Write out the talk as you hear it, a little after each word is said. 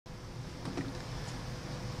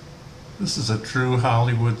This is a true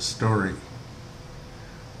Hollywood story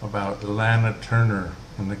about Lana Turner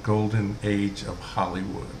in the golden age of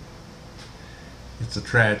Hollywood. It's a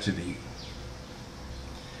tragedy.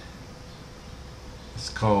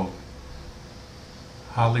 It's called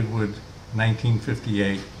Hollywood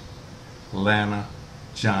 1958, Lana,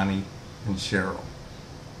 Johhny, and Cheryl.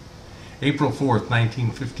 April 4th,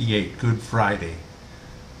 1958, Good Friday,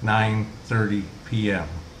 9:30 p.m.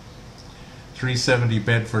 370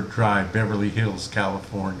 Bedford Drive, Beverly Hills,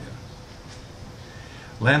 California.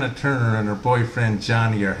 Lana Turner and her boyfriend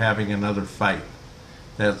Johhny are having another fight.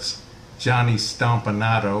 That's Johhny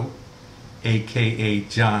Stompanato, aka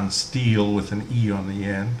John Steele with an E on the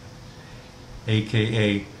end,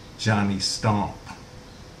 aka Johhny Stomp,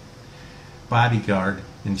 bodyguard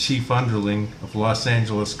and chief underling of Los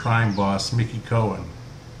Angeles crime boss Mickey Cohen.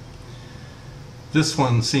 This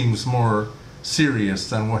one seems more serious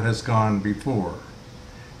than what has gone before.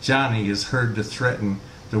 Johhny is heard to threaten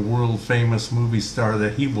the world-famous movie star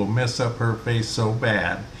that he will mess up her face so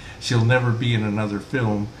bad she'll never be in another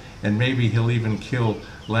film, and maybe he'll even kill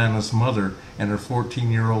Lana's mother and her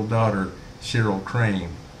 14-year-old daughter, Cheryl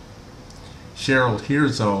Crane. Cheryl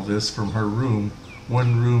hears all this from her room,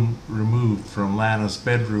 one room removed from Lana's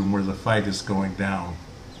bedroom where the fight is going down.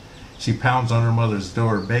 She pounds on her mother's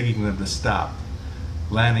door, begging them to stop.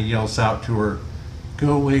 Lana yells out to her,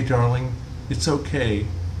 "Go away, darling. It's okay."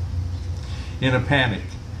 In a panic,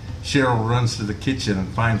 Cheryl runs to the kitchen and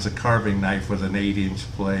finds a carving knife with an 8-inch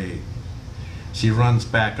blade. She runs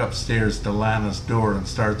back upstairs to Lana's door and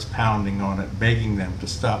starts pounding on it, begging them to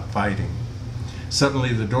stop fighting.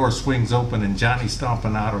 Suddenly the door swings open and Johhny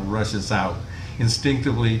Stompanato rushes out.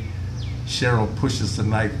 Instinctively, Cheryl pushes the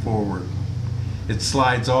knife forward. It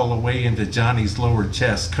slides all the way into Johnny's lower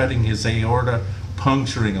chest, cutting his aorta,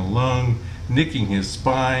 puncturing a lung, nicking his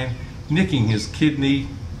spine, nicking his kidney,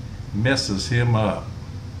 messes him up.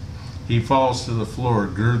 He falls to the floor,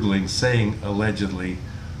 gurgling, saying allegedly,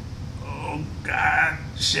 "Oh God,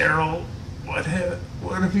 Cheryl, what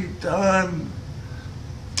have you done?"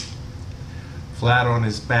 Flat on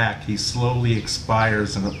his back, he slowly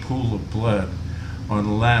expires in a pool of blood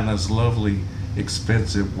on Lana's lovely,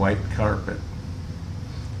 expensive white carpet.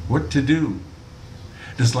 What to do?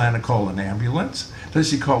 Does Lana call an ambulance? Does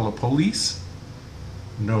she call the police?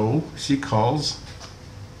 No, she calls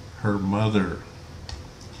her mother.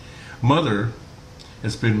 Mother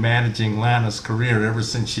has been managing Lana's career ever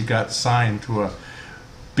since she got signed to a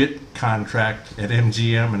bit contract at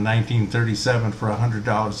MGM in 1937 for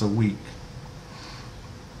 $100 a week.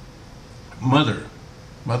 Mother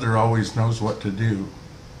always knows what to do.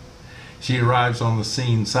 She arrives on the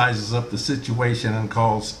scene, sizes up the situation, and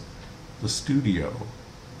calls the studio.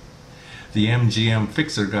 The MGM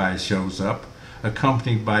fixer guy shows up,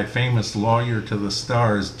 accompanied by famous lawyer to the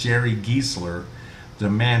stars Jerry Giesler, the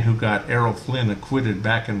man who got Errol Flynn acquitted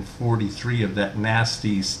back in '43 of that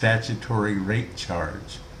nasty statutory rape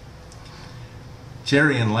charge.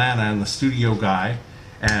 Jerry and Lana and the studio guy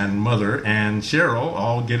and Mother and Cheryl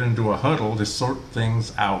all get into a huddle to sort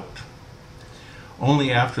things out.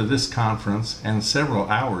 Only after this conference, and several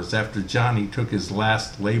hours after Johhny took his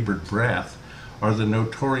last labored breath, are the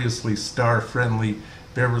notoriously star-friendly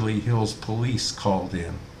Beverly Hills police called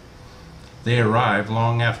in. They arrive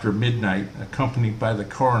long after midnight, accompanied by the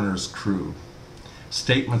coroner's crew.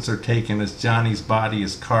 Statements are taken as Johnny's body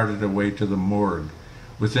is carted away to the morgue.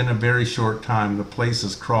 Within a very short time, the place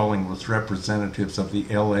is crawling with representatives of the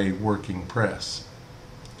LA working press.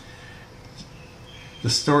 The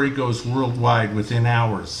story goes worldwide within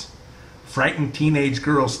hours. Frightened teenage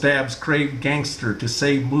girl stabs craved gangster to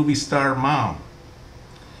save movie star mom.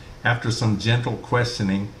 After some gentle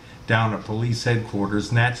questioning down at police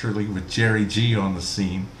headquarters, naturally with Jerry G on the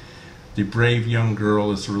scene, the brave young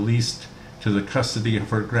girl is released to the custody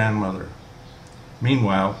of her grandmother.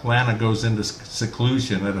 Meanwhile, Lana goes into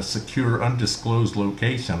seclusion at a secure, undisclosed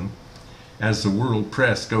location as the world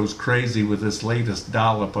press goes crazy with this latest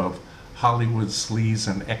dollop of Hollywood sleaze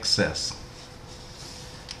and excess.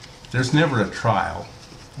 There's never a trial,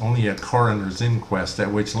 only a coroner's inquest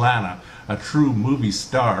at which Lana, a true movie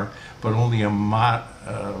star but only a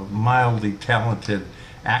mildly talented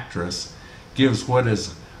actress, gives what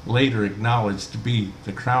is later acknowledged to be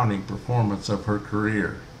the crowning performance of her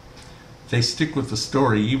career. They stick with the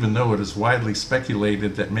story even though it is widely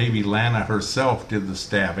speculated that maybe Lana herself did the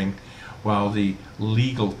stabbing while the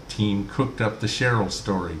legal team cooked up the Cheryl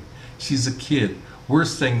story. She's a kid.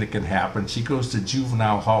 Worst thing that can happen, she goes to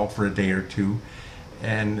juvenile hall for a day or two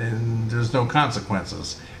and there's no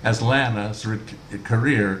consequences, as Lana's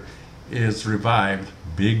career is revived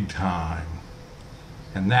big time.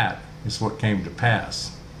 And that is what came to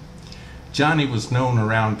pass. Johhny was known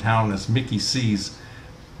around town as Mickey C's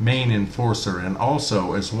main enforcer, and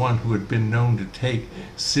also as one who had been known to take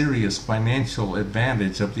serious financial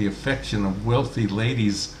advantage of the affection of wealthy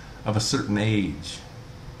ladies of a certain age.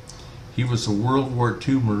 He was a World War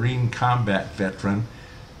II Marine combat veteran,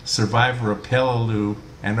 survivor of Peleliu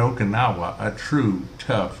and Okinawa, a true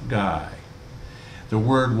tough guy. The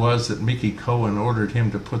word was that Mickey Cohen ordered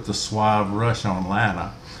him to put the suave rush on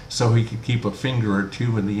Lana so he could keep a finger or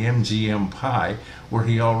two in the MGM pie, where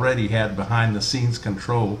he already had behind-the-scenes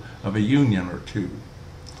control of a union or two.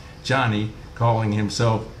 Johhny, calling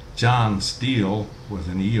himself John Steele, with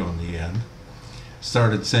an E on the end,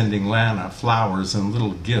 started sending Lana flowers and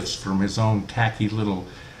little gifts from his own tacky little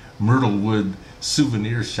Myrtlewood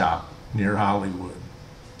souvenir shop near Hollywood.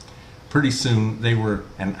 Pretty soon they were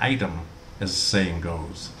an item, as the saying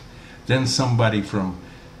goes. Then somebody from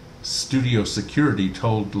studio security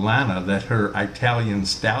told Lana that her Italian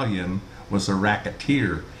stallion was a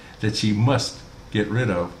racketeer that she must get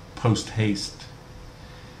rid of post-haste.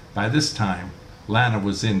 By this time, Lana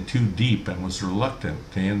was in too deep and was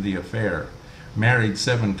reluctant to end the affair. Married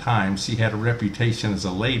 7 times, she had a reputation as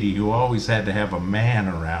a lady who always had to have a man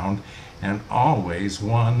around, and always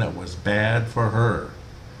one that was bad for her.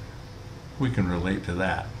 We can relate to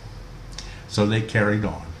that. So they carried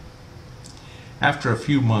on. After a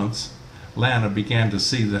few months, Lana began to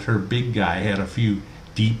see that her big guy had a few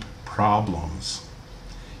deep problems.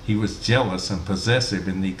 He was jealous and possessive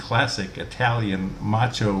in the classic Italian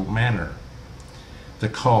macho manner. The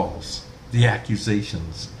calls, the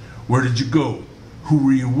accusations, "Where did you go? Who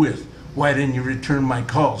were you with? Why didn't you return my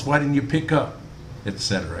calls? Why didn't you pick up?"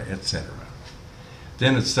 etc., etc.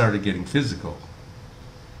 Then it started getting physical.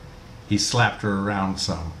 He slapped her around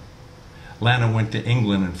some. Lana went to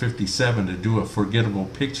England in '57 to do a forgettable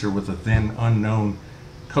picture with a then unknown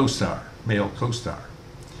co-star, male co-star.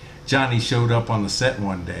 Johhny showed up on the set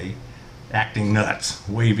one day, acting nuts,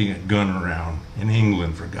 waving a gun around, in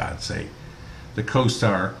England for God's sake. The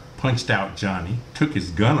co-star punched out Johhny, took his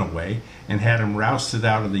gun away, and had him rousted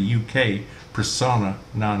out of the UK persona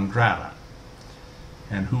non grata.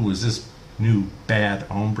 And who was this new bad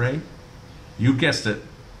hombre? You guessed it,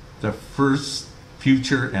 the first,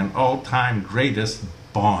 future, and all-time greatest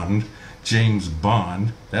Bond, James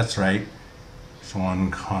Bond. That's right,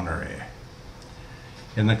 Sean Connery.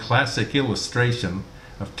 In the classic illustration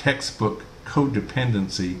of textbook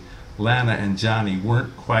codependency, Lana and Johhny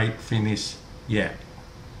weren't quite finished yet.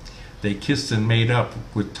 They kissed and made up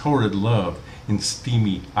with torrid love in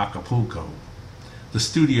steamy Acapulco. The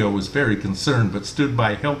studio was very concerned, but stood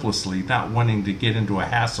by helplessly, not wanting to get into a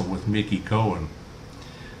hassle with Mickey Cohen.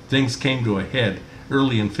 Things came to a head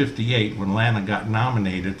early in '58 when Lana got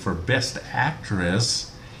nominated for Best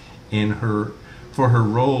Actress for her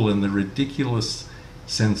role in the ridiculous,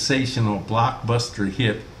 sensational blockbuster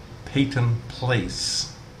hit Peyton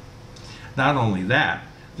Place. Not only that,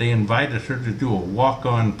 they invited her to do a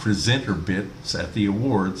walk-on presenter bit at the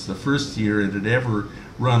awards, the first year it had ever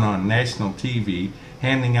run on national TV,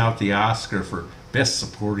 handing out the Oscar for Best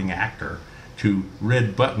Supporting Actor to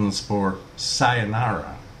red buttons for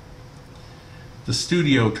Sayonara. The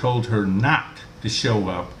studio told her not to show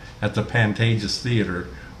up at the Pantages Theater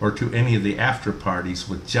or to any of the after parties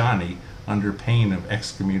with Johhny under pain of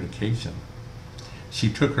excommunication. She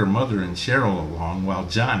took her mother and Cheryl along while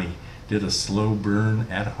Johhny did a slow burn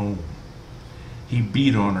at home. He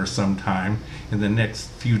beat on her sometime in the next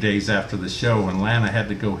few days after the show, and Lana had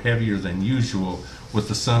to go heavier than usual with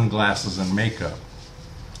the sunglasses and makeup.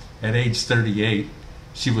 At age 38,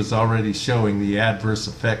 she was already showing the adverse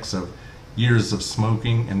effects of years of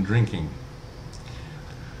smoking and drinking.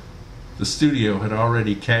 The studio had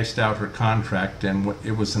already cashed out her contract, and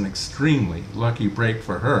it was an extremely lucky break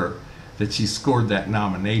for her that she scored that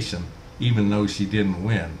nomination, even though she didn't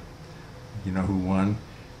win. You know who won?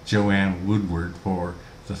 Joanne Woodward for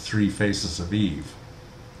The Three Faces of Eve.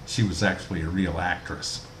 She was actually a real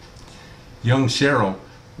actress. Young Cheryl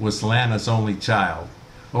was Lana's only child.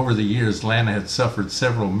 Over the years, Lana had suffered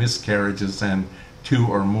several miscarriages and 2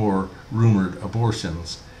 or more rumored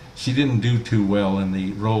abortions. She didn't do too well in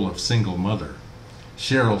the role of single mother.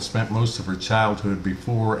 Cheryl spent most of her childhood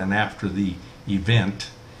before and after the event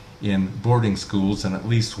in boarding schools and at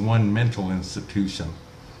least one mental institution.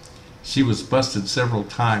 She was busted several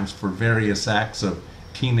times for various acts of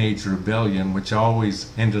teenage rebellion, which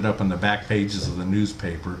always ended up in the back pages of the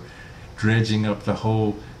newspaper, dredging up the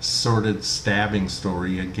whole sordid stabbing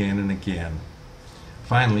story again and again.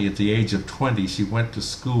 Finally, at the age of 20, she went to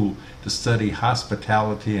school to study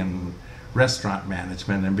hospitality and restaurant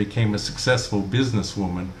management and became a successful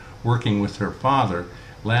businesswoman working with her father,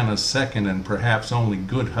 Lana's second and perhaps only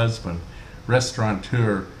good husband,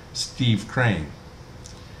 restaurateur Steve Crane.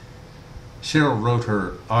 Cheryl wrote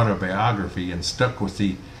her autobiography and stuck with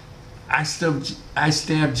the I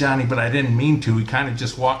stabbed Johnny, but I didn't mean to. He kind of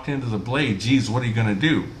just walked into the blade. Geez, what are you going to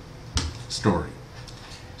do? Story.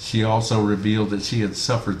 She also revealed that she had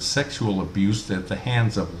suffered sexual abuse at the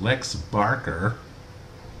hands of Lex Barker,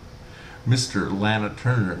 Mr. Lana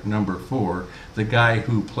Turner, number 4, the guy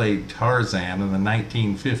who played Tarzan in the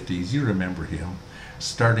 1950s. You remember him,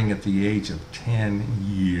 starting at the age of 10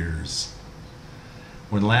 years.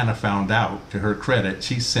 When Lana found out, to her credit,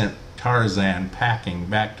 she sent Tarzan packing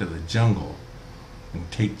back to the jungle. And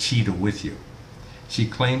take Cheetah with you. She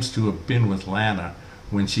claims to have been with Lana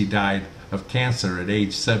when she died of cancer at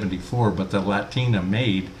age 74, but the Latina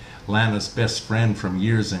maid, Lana's best friend from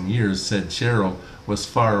years and years, said Cheryl was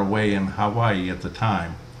far away in Hawaii at the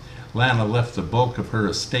time. Lana left the bulk of her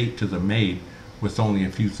estate to the maid with only a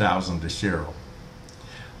few thousand to Cheryl.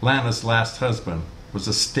 Lana's last husband was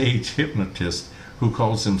a stage hypnotist who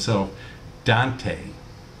calls himself Dante.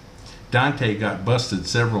 Dante got busted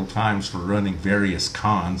several times for running various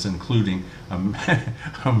cons, including a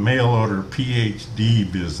mail-order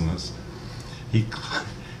PhD business.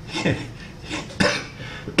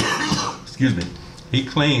 Excuse me. He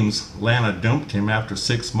claims Lana dumped him after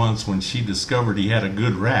 6 months when she discovered he had a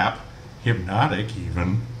good rap, hypnotic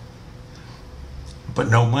even, but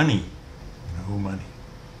no money. No money.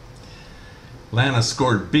 Lana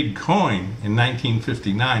scored big coin in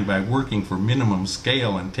 1959 by working for minimum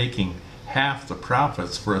scale and taking half the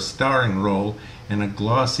profits for a starring role in a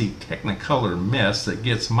glossy Technicolor mess that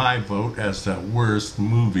gets my vote as the worst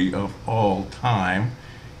movie of all time,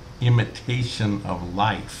 Imitation of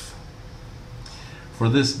Life. For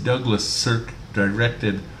this Douglas Sirk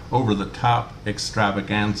directed over-the-top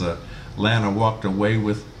extravaganza, Lana walked away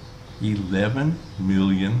with $11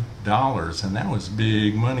 million, and that was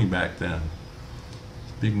big money back then.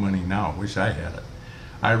 Big money now. Wish I had it.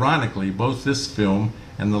 Ironically, both this film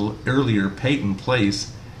and the earlier Peyton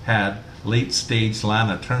Place had late-stage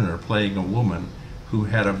Lana Turner playing a woman who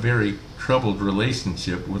had a very troubled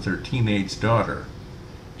relationship with her teenage daughter.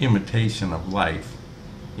 Imitation of Life,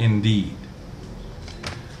 indeed.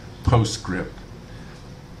 Postscript.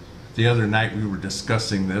 The other night we were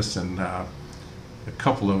discussing this, and a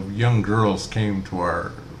couple of young girls came to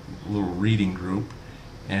our little reading group,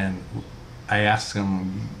 and I asked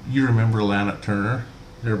them, you remember Lana Turner?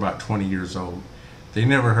 They're about 20 years old. They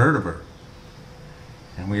never heard of her.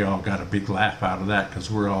 And we all got a big laugh out of that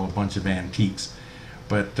because we're all a bunch of antiques.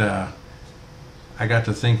 But I got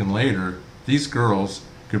to thinking later, these girls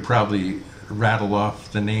could probably rattle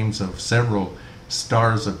off the names of several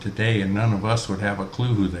stars of today, and none of us would have a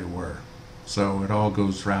clue who they were. So it all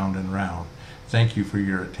goes round and round. Thank you for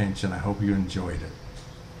your attention. I hope you enjoyed it.